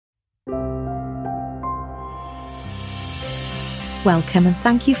Welcome and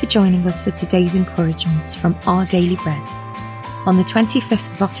thank you for joining us for today's encouragement from Our Daily Bread on the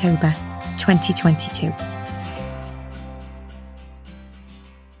 25th of October 2022.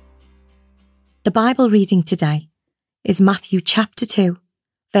 The Bible reading today is Matthew chapter 2,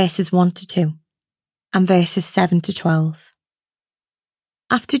 verses 1 to 2 and verses 7 to 12.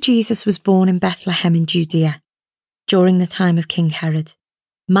 After Jesus was born in Bethlehem in Judea, during the time of King Herod,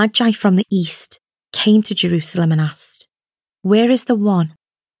 Magi from the east came to Jerusalem and asked, "Where is the one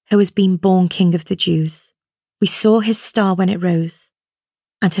who has been born King of the Jews? We saw his star when it rose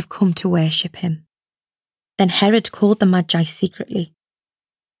and have come to worship him." Then Herod called the Magi secretly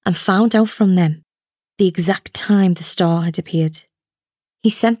and found out from them the exact time the star had appeared. He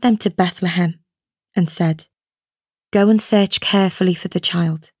sent them to Bethlehem and said, "Go and search carefully for the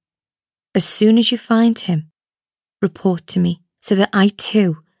child. As soon as you find him, report to me so that I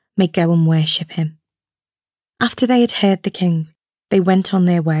too may go and worship him." After they had heard the king, they went on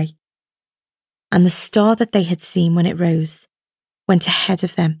their way, and the star that they had seen when it rose went ahead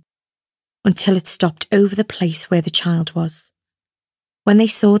of them until it stopped over the place where the child was. When they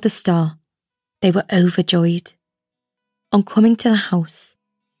saw the star, they were overjoyed. On coming to the house,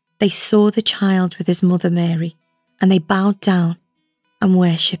 they saw the child with his mother Mary, and they bowed down and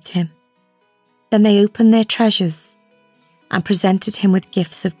worshipped him. Then they opened their treasures and presented him with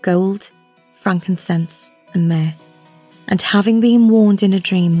gifts of gold, frankincense, and myrrh. And having been warned in a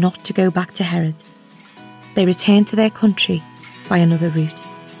dream not to go back to Herod, they returned to their country by another route.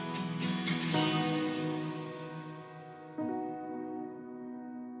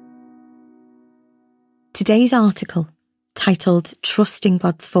 Today's article, titled "Trusting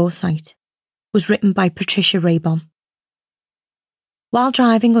God's Foresight," was written by Patricia Raybon. While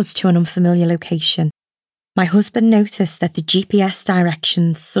driving us to an unfamiliar location, my husband noticed that the GPS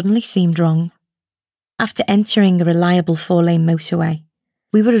directions suddenly seemed wrong. After entering a reliable 4-lane motorway,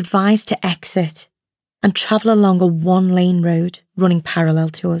 we were advised to exit and travel along a 1-lane road running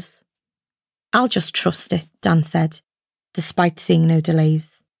parallel to us. "I'll just trust it," Dan said, despite seeing no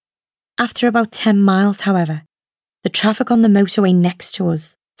delays. After about 10 miles, however, the traffic on the motorway next to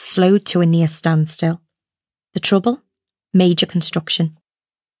us slowed to a near standstill. The trouble? Major construction.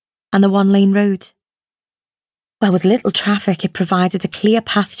 And the 1-lane road? Well, with little traffic, it provided a clear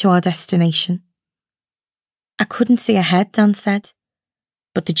path to our destination. "I couldn't see ahead," Dan said,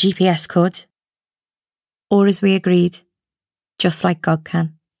 "but the GPS could." Or as we agreed, just like God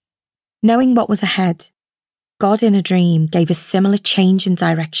can. Knowing what was ahead, God in a dream gave a similar change in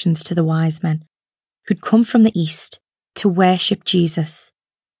directions to the wise men who'd come from the east to worship Jesus,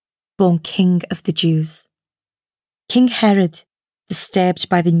 born King of the Jews. King Herod, disturbed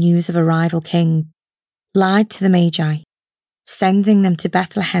by the news of a rival king, lied to the Magi, sending them to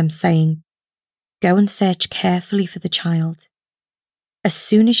Bethlehem saying, "Go and search carefully for the child. As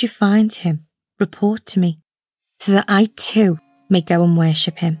soon as you find him, report to me, so that I too may go and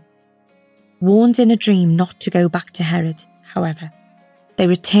worship him." Warned in a dream not to go back to Herod, however, they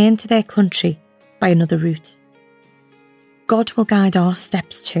returned to their country by another route. God will guide our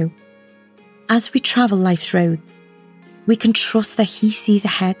steps too. As we travel life's roads, we can trust that He sees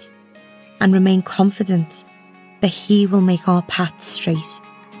ahead and remain confident that He will make our path straight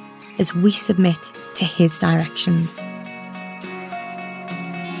as we submit to His directions.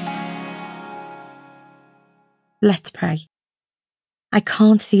 Let's pray. I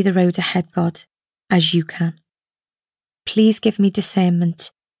can't see the road ahead, God, as you can. Please give me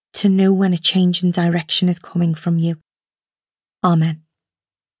discernment to know when a change in direction is coming from you. Amen.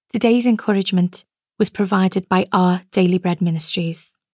 Today's encouragement was provided by Our Daily Bread Ministries.